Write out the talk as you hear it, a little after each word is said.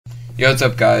Yo, what's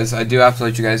up, guys? I do have to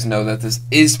let you guys know that this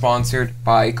is sponsored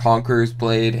by Conqueror's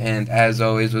Blade, and as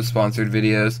always with sponsored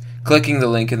videos, clicking the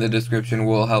link in the description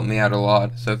will help me out a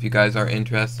lot. So if you guys are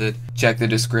interested, check the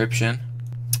description.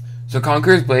 So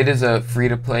Conqueror's Blade is a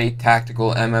free-to-play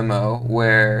tactical MMO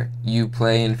where you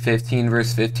play in 15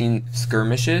 vs 15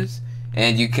 skirmishes,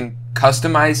 and you can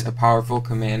customize a powerful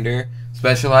commander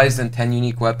specialized in 10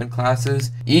 unique weapon classes,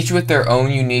 each with their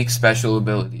own unique special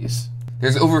abilities.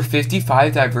 There's over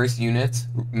 55 diverse units,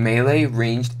 melee,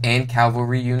 ranged, and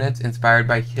cavalry units inspired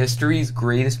by history's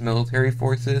greatest military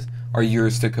forces are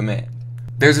yours to command.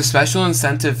 There's a special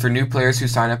incentive for new players who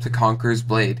sign up to Conqueror's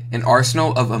Blade, an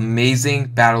arsenal of amazing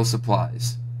battle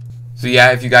supplies. So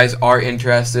yeah, if you guys are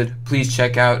interested, please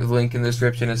check out the link in the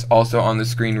description. It's also on the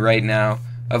screen right now,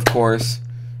 of course,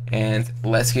 and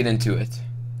let's get into it.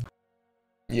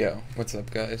 Yo, what's up,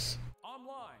 guys?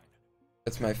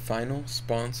 That's my final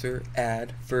sponsor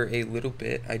ad for a little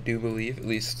bit, I do believe, at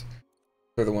least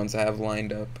for the ones I have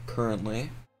lined up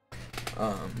currently.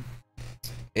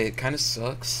 It kind of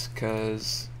sucks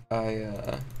because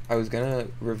I was gonna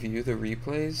review the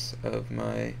replays of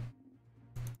my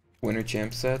Winter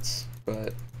Champ sets,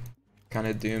 but kind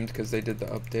of doomed because they did the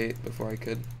update before I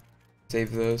could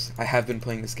save those. I have been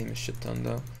playing this game a shit ton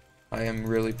though. I am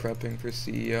really prepping for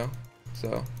CEO,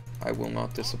 so I will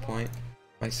not disappoint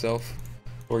myself.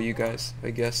 Or you guys, I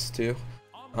guess, too.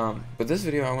 But this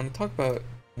video, I want to talk about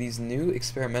these new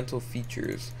experimental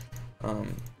features.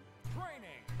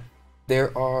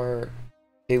 There are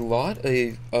a lot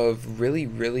of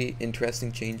really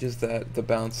interesting changes that the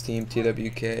Bounce team,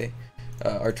 TWK,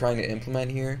 are trying to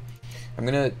implement here. I'm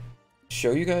going to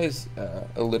show you guys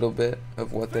a little bit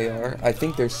of what they are. I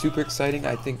think they're super exciting.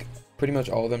 I think pretty much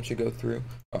all of them should go through.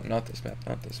 Oh, not this map,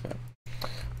 not this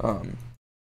map.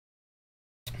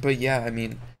 But yeah, I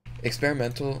mean,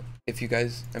 experimental, if you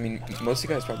guys, I mean, most of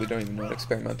you guys probably don't even know what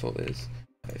experimental is.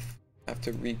 I have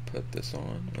to re-put this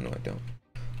on. Oh, no, I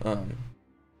don't.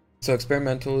 So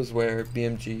experimental is where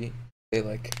BMG, they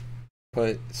like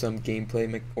put some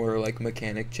gameplay or like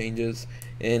mechanic changes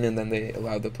in, and then they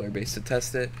allow the player base to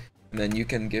test it, and then you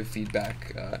can give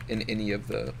feedback in any of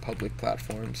the public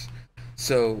platforms.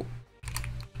 So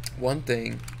one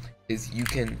thing is you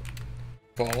can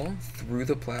fall through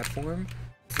the platform,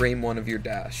 frame one of your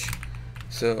dash.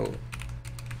 So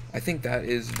I think that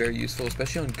is very useful,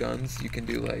 especially on guns. You can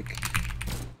do like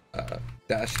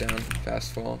dash down,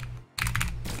 fast fall,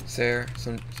 Sair,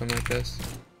 something like this.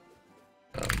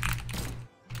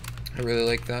 I really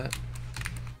like that.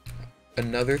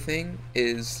 Another thing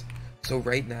is, so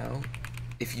right now,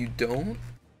 if you don't,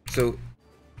 so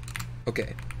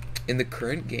okay, in the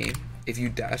current game, if you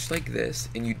dash like this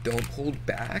and you don't hold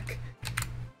back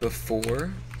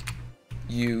before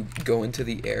you go into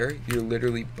the air, you're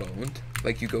literally boned,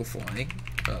 like you go flying.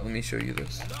 Let me show you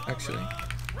this, actually.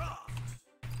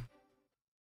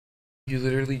 You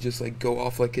literally just like go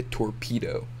off like a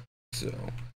torpedo. So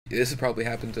this has probably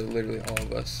happened to literally all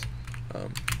of us.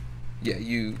 Yeah,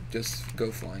 you just go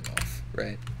flying off,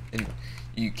 right? And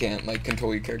you can't like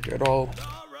control your character at all,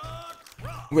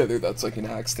 whether that's like an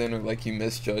accident or like you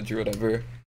misjudge or whatever.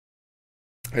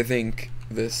 I think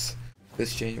this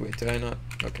change, wait, did I not?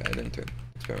 Okay, I didn't turn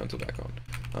experimental back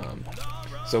on.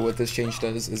 So what this change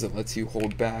does is it lets you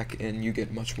hold back and you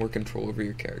get much more control over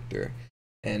your character.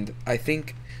 And I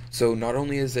think, so not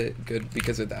only is it good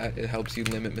because of that, it helps you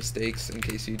limit mistakes in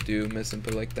case you do miss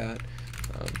input like that,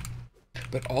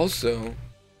 but also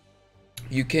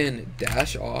you can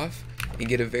dash off and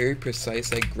get a very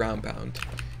precise like ground pound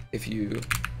if you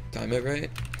time it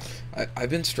right. I've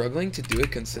been struggling to do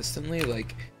it consistently.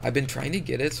 Like I've been trying to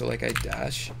get it so like I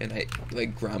dash and I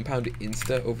like ground pound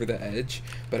insta over the edge,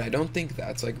 but I don't think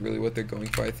that's like really what they're going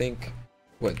for. I think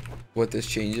what this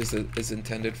change is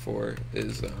intended for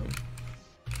is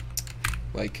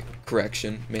like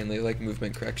correction, mainly like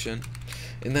movement correction.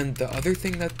 And then the other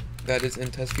thing that is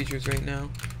in test features right now,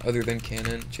 other than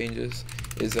canon changes,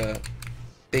 is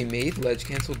they made ledge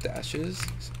cancel dashes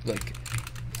like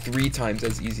 3 times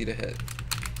as easy to hit.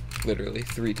 Literally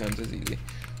 3 times as easy.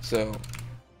 So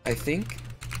I think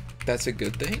that's a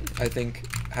good thing. I think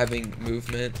having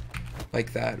movement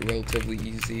like that relatively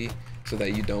easy so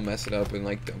that you don't mess it up and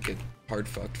like don't get hard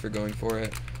fucked for going for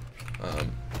it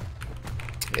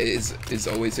is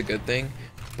always a good thing.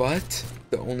 But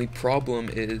the only problem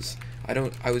is I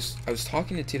was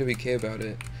talking to TWK about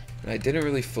it and I didn't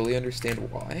really fully understand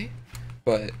why,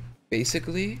 but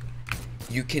basically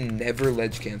you can never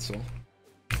ledge cancel.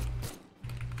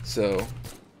 So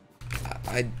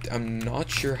I'm not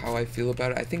sure how I feel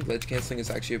about it. I think ledge canceling is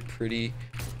actually a pretty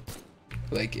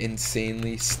like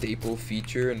insanely staple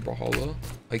feature in Brawlhalla.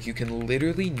 Like you can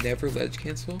literally never ledge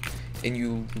cancel, and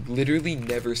you literally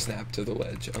never snap to the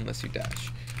ledge unless you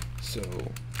dash. So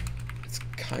it's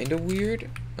kind of weird.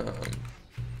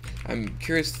 I'm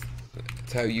curious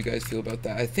to how you guys feel about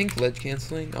that. I think ledge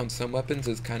canceling on some weapons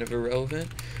is kind of irrelevant,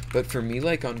 but for me,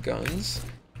 like on guns,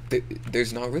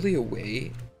 there's not really a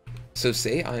way. So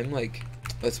say I'm like,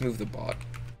 let's move the bot.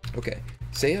 Okay,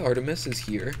 say Artemis is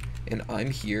here and I'm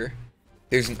here.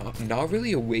 There's not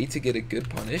really a way to get a good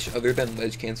punish other than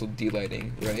ledge cancel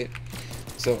delighting, right?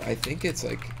 So I think it's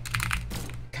like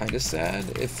kind of sad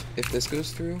if this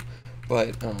goes through,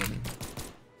 but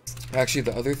actually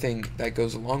the other thing that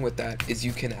goes along with that is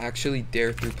you can actually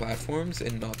dare through platforms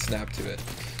and not snap to it.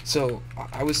 So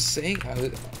I was saying,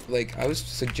 I was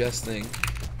suggesting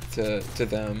to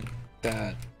them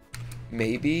that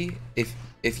maybe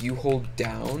if you hold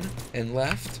down and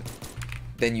left,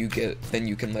 then you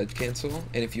can ledge cancel,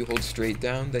 and if you hold straight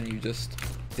down, then you just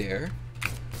dare.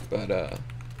 But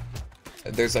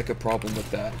there's like a problem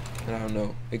with that, and I don't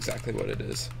know exactly what it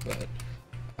is, but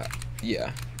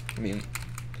yeah, I mean,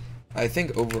 I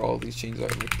think overall these changes are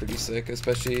pretty sick,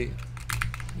 especially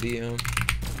the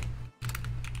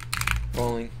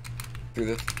falling through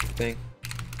the thing,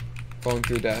 falling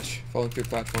through dash, falling through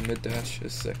platform mid dash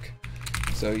is sick.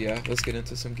 So yeah, let's get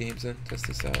into some games and test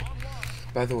this out.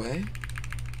 By the way,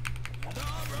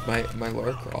 my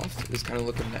Lara Croft is kind of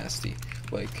looking nasty.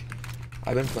 Like,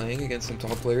 I've been playing against some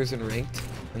top players in ranked,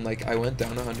 and like I went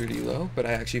down 100 elo, but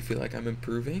I actually feel like I'm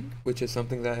improving, which is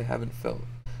something that I haven't felt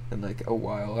in like a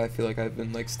while. I feel like I've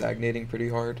been like stagnating pretty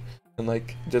hard and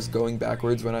like just going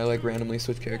backwards when I like randomly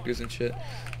switch characters and shit.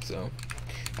 So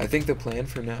I think the plan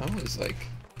for now is like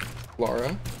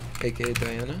Lara, aka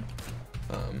Diana,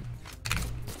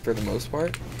 for the most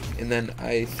part, and then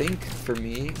I think for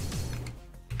me,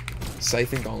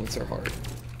 Scythe and Gauntlets are hard.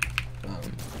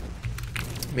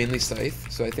 Mainly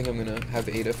Scythe, so I think I'm gonna have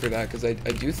Ada for that, because I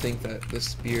do think that the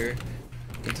Spear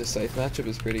into Scythe matchup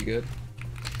is pretty good.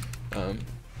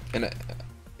 And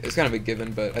it's kind of a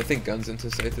given, but I think Guns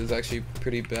into Scythe is actually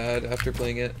pretty bad after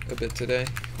playing it a bit today,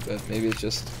 but maybe it's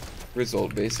just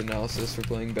result-based analysis for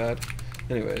playing bad.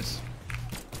 Anyways,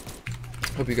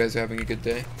 hope you guys are having a good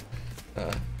day.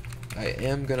 I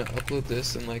am gonna upload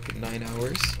this in like 9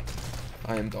 hours.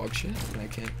 I am dog shit, and I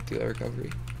can't do that recovery.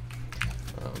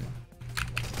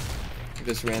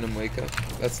 Just random wake up.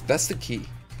 That's the key.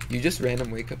 You just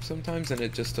random wake up sometimes, and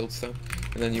it just tilts them,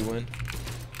 and then you win.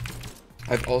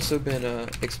 I've also been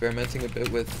experimenting a bit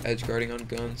with edge guarding on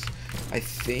guns. I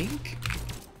think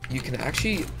you can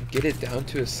actually get it down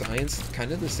to a science,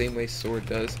 kind of the same way sword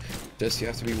does. Just you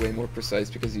have to be way more precise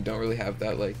because you don't really have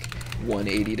that like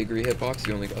 180-degree hitbox.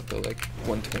 You only got the like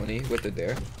 120 with the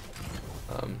dare.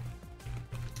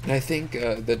 And I think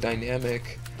the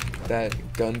dynamic that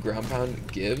gun ground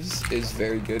pound gives is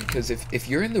very good, because if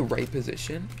you're in the right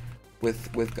position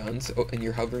with guns and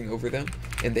you're hovering over them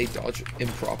and they dodge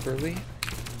improperly,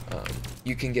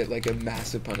 you can get like a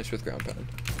massive punish with ground pound.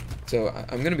 So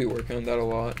I'm gonna be working on that a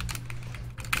lot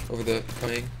over the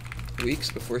coming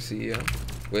weeks before CEO,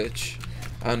 which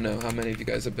I don't know how many of you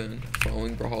guys have been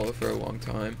following Brawlhalla for a long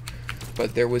time,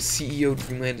 but there was CEO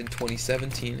Dreamland in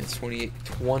 2017. It's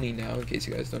 2020 now, in case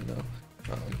you guys don't know.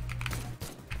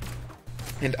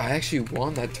 And I actually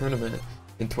won that tournament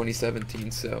in 2017,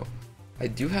 so I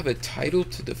do have a title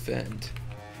to defend.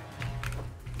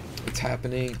 It's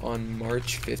happening on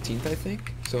March 15th, I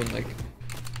think. So in like...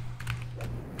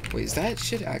 Wait, is that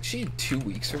shit actually in 2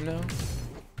 weeks from now?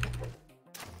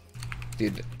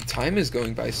 Dude, time is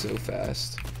going by so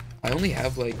fast. I only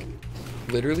have like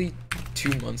literally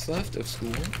 2 months left of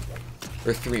school.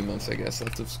 Or 3 months, I guess,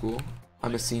 left of school.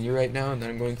 I'm a senior right now, and then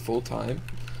I'm going full-time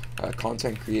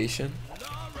content creation,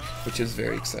 which is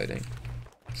very exciting.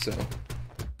 So,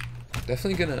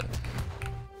 definitely gonna,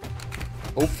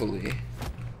 hopefully,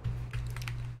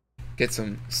 get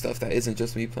some stuff that isn't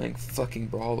just me playing fucking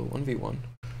Brawlhalla 1v1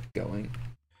 going.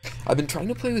 I've been trying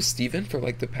to play with Steven for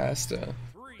like the past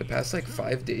like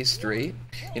 5 days straight,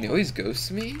 and he always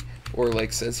ghosts me, or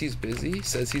like says he's busy,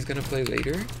 says he's gonna play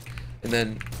later, and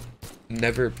then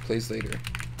never plays later.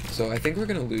 So I think we're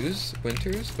gonna lose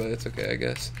Winters, but it's okay, I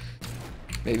guess.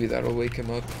 Maybe that'll wake him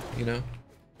up, you know?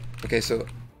 Okay, so,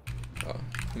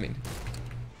 I mean,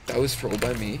 that was trolled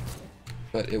by me,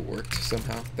 but it worked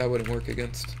somehow. That wouldn't work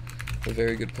against a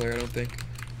very good player, I don't think.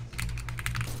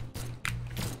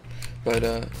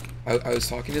 But, I was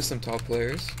talking to some top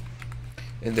players,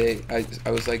 and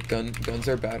I was like, guns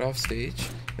are bad off stage,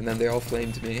 and then they all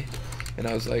flamed me, and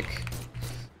I was like,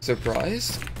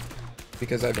 surprised?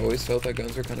 Because I've always felt that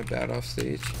guns were kind of bad off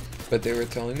stage, but they were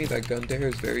telling me that gun dare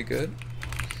is very good.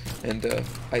 And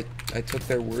I took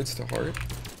their words to heart,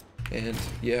 and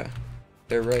yeah,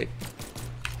 they're right.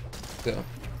 So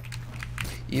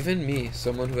even me,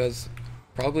 someone who has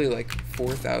probably like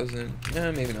 4,000,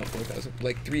 maybe not 4,000,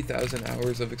 like 3,000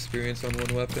 hours of experience on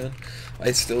one weapon,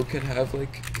 I still can have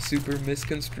like super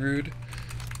misconstrued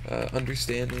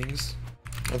understandings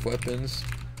of weapons.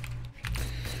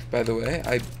 By the way,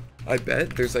 I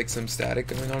bet there's like some static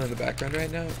going on in the background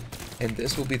right now, and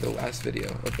this will be the last video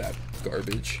of that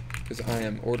garbage, because I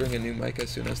am ordering a new mic as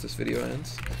soon as this video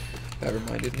ends. That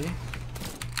reminded me.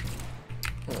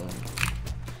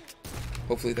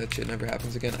 Hopefully that shit never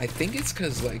happens again. I think it's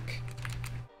because like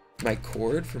my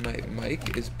cord for my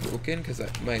mic is broken, because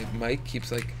my mic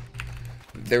keeps like,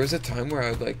 there was a time where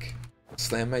I would like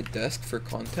slam my desk for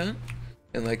content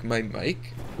and like my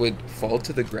mic would fall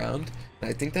to the ground, and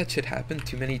I think that shit happened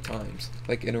too many times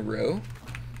like in a row,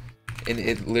 and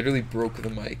it literally broke the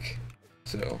mic.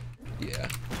 So yeah,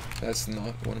 that's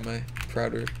not one of my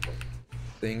prouder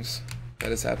things that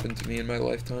has happened to me in my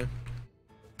lifetime.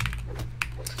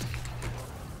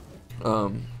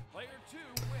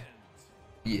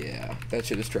 Yeah, that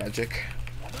shit is tragic.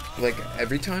 Like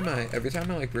every time I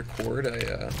like record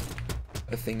a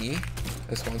thingy,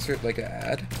 a sponsor, like an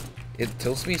ad, it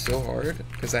tilts me so hard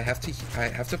because I have to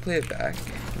play it back,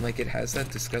 and like it has that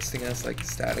disgusting ass like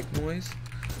static noise.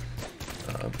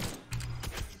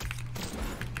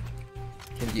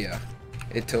 And yeah,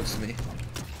 it tilts me.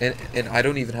 And I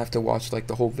don't even have to watch like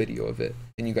the whole video of it,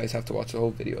 and you guys have to watch the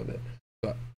whole video of it.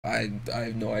 But I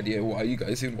have no idea why you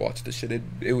guys even watch this shit.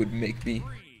 It would make me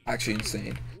actually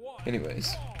insane.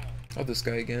 Anyways, oh, this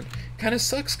guy again. Kind of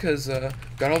sucks because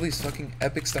got all these fucking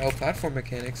epic style platform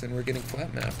mechanics and we're getting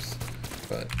flat maps.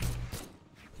 But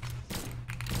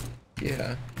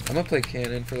yeah, I'm gonna play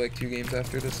Cannon for like 2 games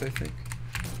after this, I think.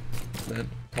 Then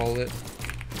call it.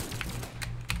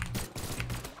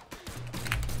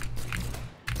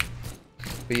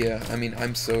 But yeah, I mean,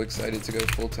 I'm so excited to go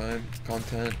full-time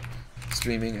content,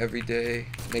 streaming every day,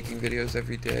 making videos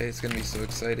every day. It's gonna be so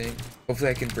exciting.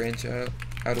 Hopefully I can branch out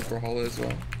of brawlhalla as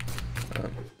well,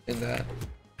 in that.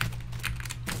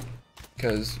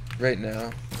 Because right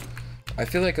now, I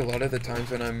feel like a lot of the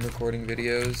times when I'm recording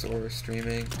videos or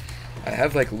streaming, I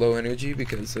have like low energy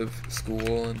because of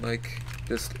school and like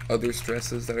just other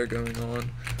stresses that are going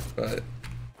on. But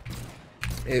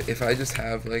if I just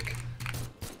have like,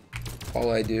 all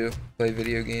I do, play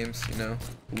video games, you know,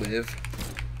 live,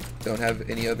 don't have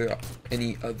any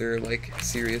other like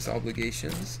serious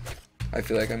obligations, I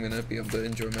feel like I'm gonna be able to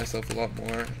enjoy myself a lot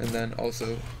more, and then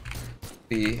also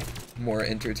be more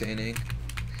entertaining,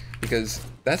 because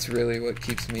that's really what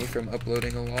keeps me from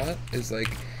uploading a lot, is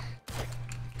like,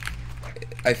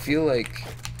 I feel like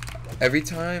every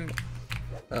time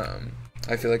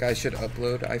I feel like I should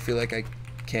upload, I feel like I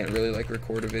can't really like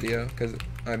record a video because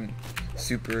I'm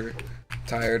super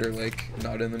tired or like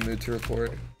not in the mood to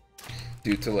record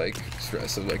due to like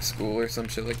stress of like school or some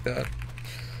shit like that.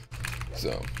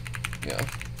 So yeah,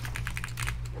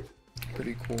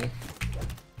 pretty cool.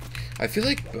 I feel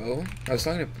like Bo, I was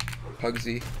talking to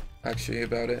Pugsy actually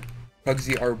about it.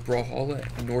 Pugsy, our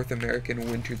brawlhalla North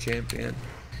American winter champion,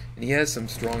 and he has some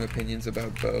strong opinions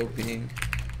about Bo being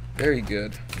very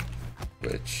good,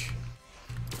 which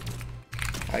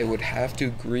I would have to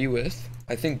agree with.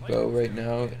 I think Bo right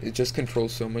now, it just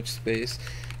controls so much space,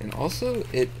 and also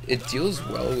it deals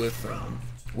well with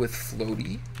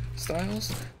floaty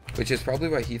styles, which is probably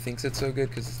why he thinks it's so good,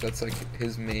 because that's like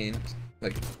his main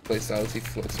like play styles. He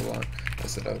floats a lot. I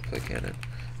said I would play Cannon.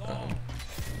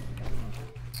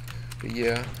 But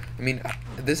yeah, I mean,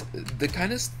 the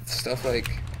kind of stuff like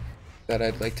that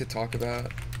I'd like to talk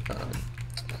about,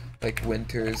 like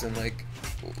winters and like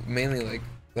mainly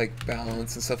like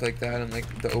balance and stuff like that, and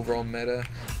like the overall meta.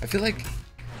 I feel like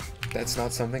that's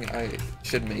not something I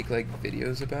should make like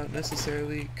videos about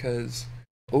necessarily, because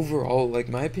overall like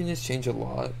my opinions change a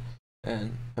lot,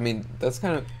 and I mean that's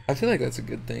kind of, I feel like that's a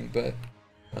good thing, but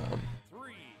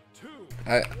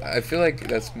I feel like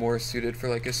that's more suited for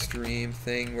like a stream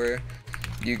thing where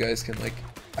you guys can like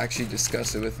actually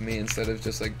discuss it with me instead of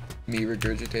just like me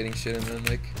regurgitating shit and then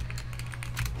like,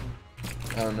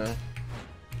 I don't know.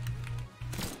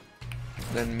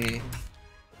 Then me,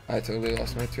 I totally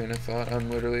lost my train of thought. I'm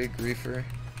literally a griefer.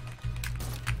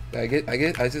 I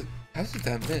just, how did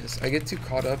that miss? I get too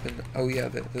caught up in, oh yeah,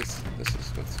 this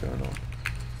is what's going on.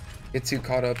 Get too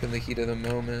caught up in the heat of the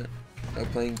moment of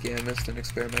playing Gamist and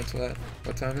Experimental at,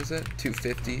 what time is it?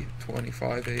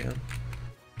 2:25 a.m.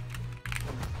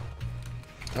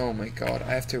 Oh my god,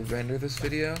 I have to render this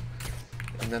video,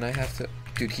 and then I have to,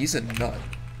 dude, he's a nut.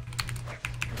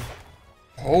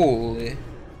 Holy.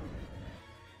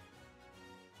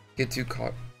 get too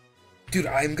caught. Dude,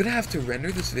 I'm gonna have to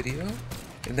render this video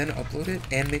and then upload it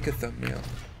and make a thumbnail.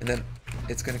 And then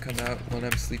it's gonna come out when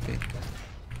I'm sleeping.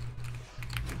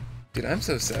 Dude, I'm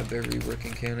so sad they're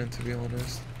reworking canon, to be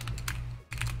honest.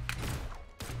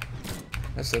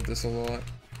 I've said this a lot.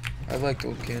 I liked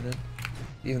old canon,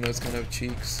 even though it's kind of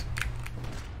cheeks.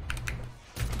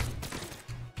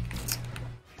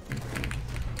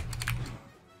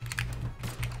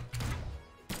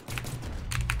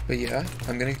 But yeah,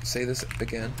 I'm gonna say this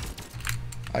again.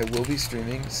 I will be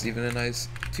streaming Steven and I's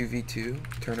 2v2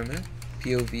 tournament,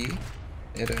 POV,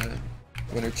 at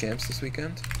Winter Champs this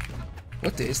weekend.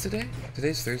 What day is today?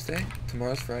 Today's Thursday.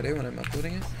 Tomorrow's Friday when I'm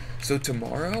uploading it. So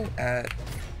tomorrow at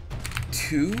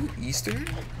 2 Eastern?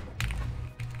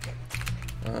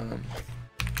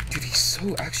 Dude, he's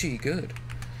so actually good.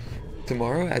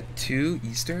 Tomorrow at 2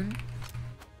 Eastern,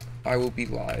 I will be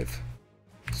live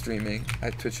streaming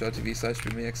at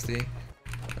twitch.tv/BooMyXD.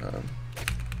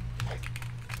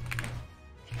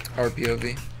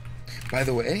 RPOV. By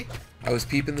the way, I was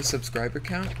peeping the subscriber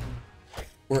count.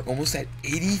 We're almost at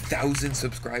 80,000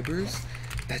 subscribers.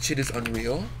 That shit is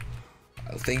unreal.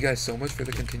 Thank you guys so much for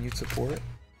the continued support.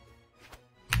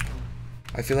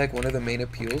 I feel like one of the main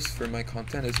appeals for my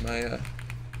content is my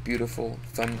beautiful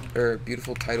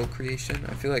beautiful title creation.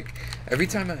 I feel like every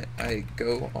time I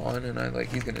go on and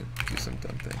he's gonna do some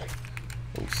dumb thing.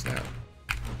 Oh snap.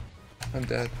 I'm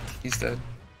dead. He's dead.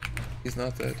 He's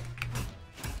not dead.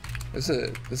 This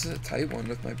is a tight one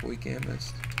with my boy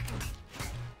Gamist.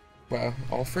 Wow,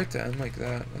 all for it to end like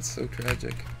that. That's so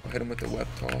tragic. I'll hit him with the web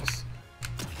toss.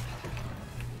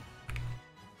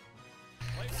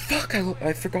 Fuck,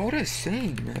 I forgot what I was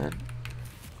saying, man.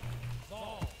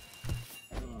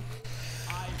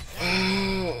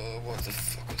 What the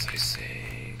fuck was I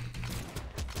saying?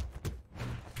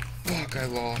 Fuck, I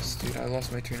lost, dude. I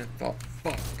lost my train of thought.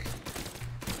 Fuck.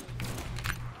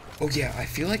 Oh yeah, I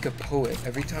feel like a poet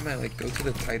every time I go to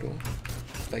the title,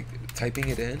 typing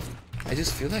it in. I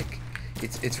just feel like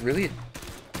it's really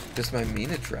just my main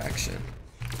attraction,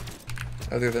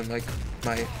 other than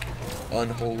my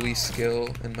unholy skill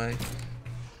and my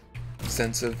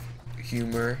sense of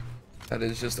humor that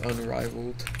is just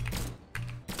unrivaled.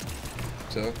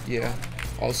 So yeah.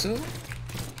 Also,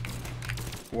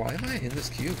 why am I in this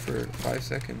queue for 5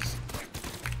 seconds?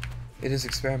 It is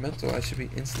experimental. I should be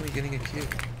instantly getting a queue.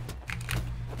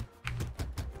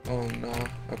 Oh no.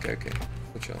 Okay,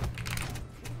 we'll chill.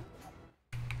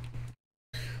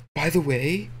 By the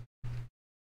way,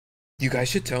 you guys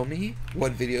should tell me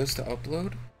what videos to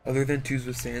upload other than Twos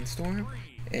with Sandstorm,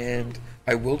 and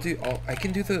I will do I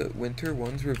can do the winter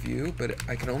ones review, but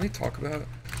I can only talk about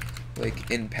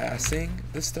in passing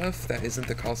the stuff that isn't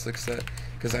the Caustic set,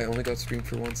 because I only got streamed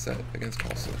for one set against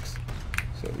Caustics.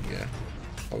 So yeah.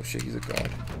 Oh shit, he's a god.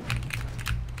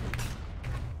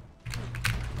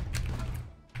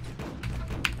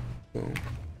 Boom.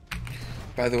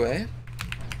 By the way,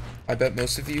 I bet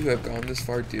most of you who have gone this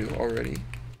far do already,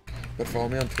 but follow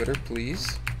me on Twitter,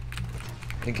 please,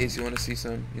 in case you want to see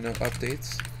some,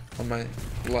 updates on my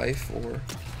life or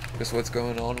just what's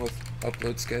going on with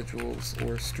upload schedules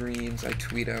or streams. I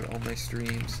tweet out all my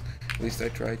streams, at least I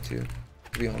try to.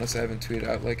 To be honest, I haven't tweeted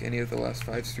out any of the last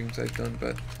 5 streams I've done,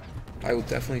 but I will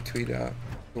definitely tweet out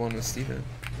the one with Steven.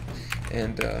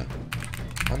 And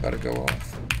I'm about to go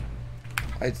off.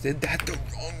 I did that the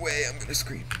wrong way. I'm gonna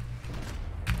scream.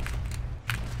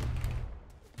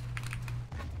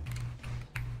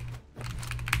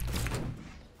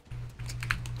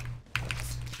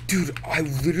 Dude, I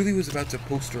literally was about to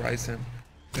posterize him,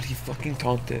 but he fucking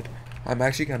taunted. I'm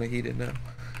actually kind of heated now.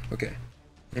 Okay.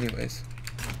 Anyways.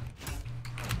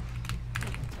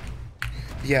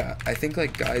 Yeah, I think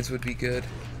guides would be good.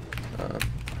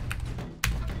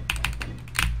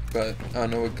 But I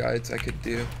don't know what guides I could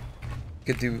do. I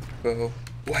could do bow.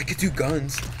 Oh, I could do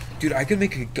guns. Dude, I could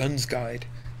make a guns guide.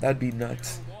 That'd be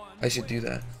nuts. I should do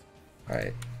that.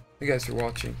 Alright. Thank you guys for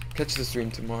watching. Catch the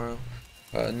stream tomorrow.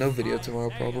 No video tomorrow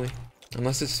probably.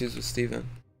 Unless it's Twos with Steven.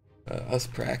 Us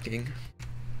pracking.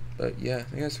 But yeah,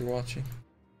 thank you guys for watching.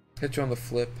 Catch you on the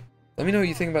flip. Let me know what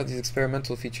you think about these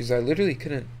experimental features. I literally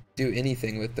couldn't do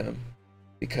anything with them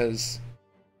because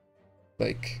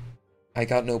I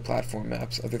got no platform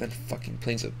maps other than fucking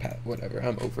Plains of Pat. Whatever,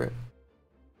 I'm over it.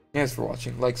 Thanks for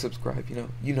watching. Like, subscribe,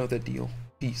 you know the deal.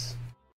 Peace.